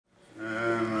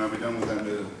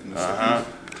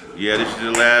Yeah, this is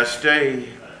the last day.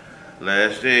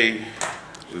 Last day.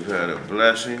 We've had a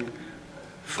blessing.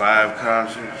 5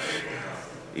 concerts.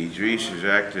 Idris has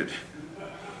acted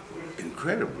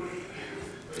incredibly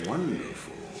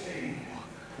wonderful.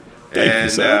 Thank you,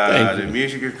 sir. Thank you. The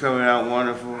music is coming out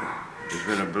wonderful. It's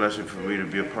been a blessing for me to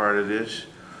be a part of this.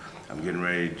 I'm getting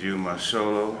ready to do my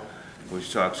solo,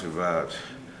 which talks about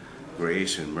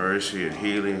grace and mercy and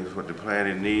healing is what the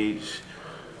planet needs.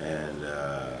 And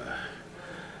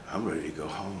I'm ready to go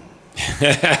home.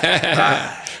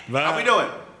 Bye. Bye. How we doing?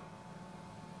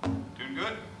 Doing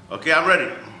good? Okay, I'm ready.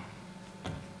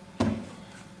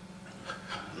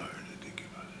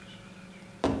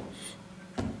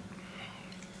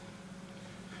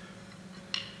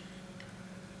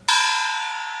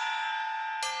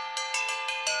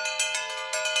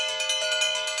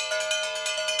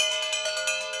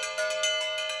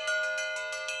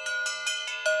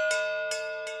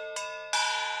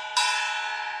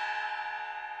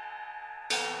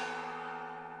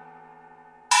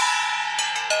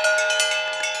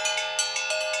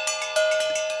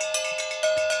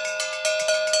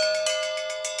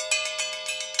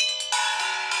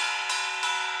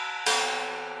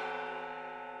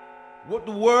 What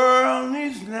the world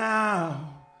needs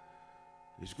now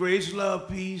is grace, love,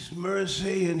 peace,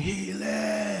 mercy, and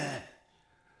healing.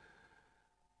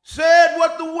 Said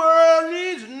what the world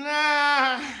needs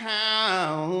now.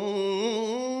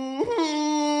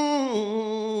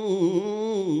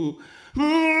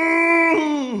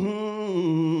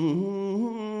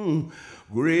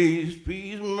 Grace,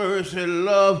 peace, mercy,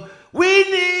 love. We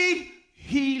need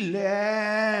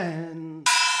healing.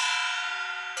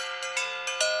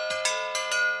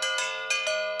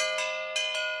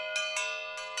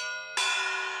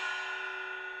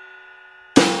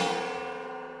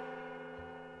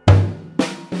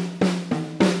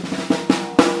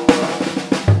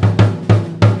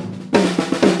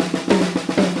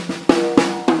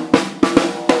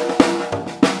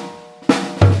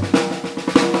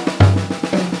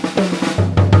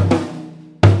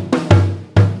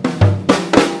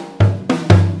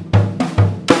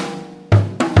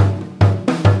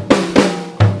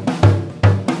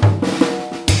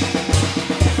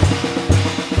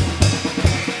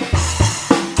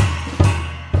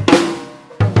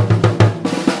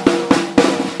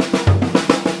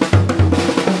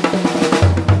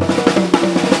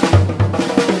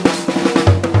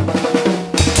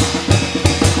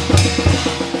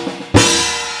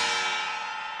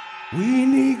 We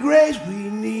need grace, we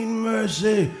need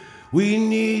mercy, we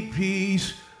need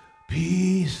peace,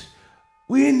 peace,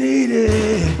 we need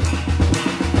it.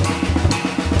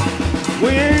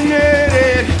 We need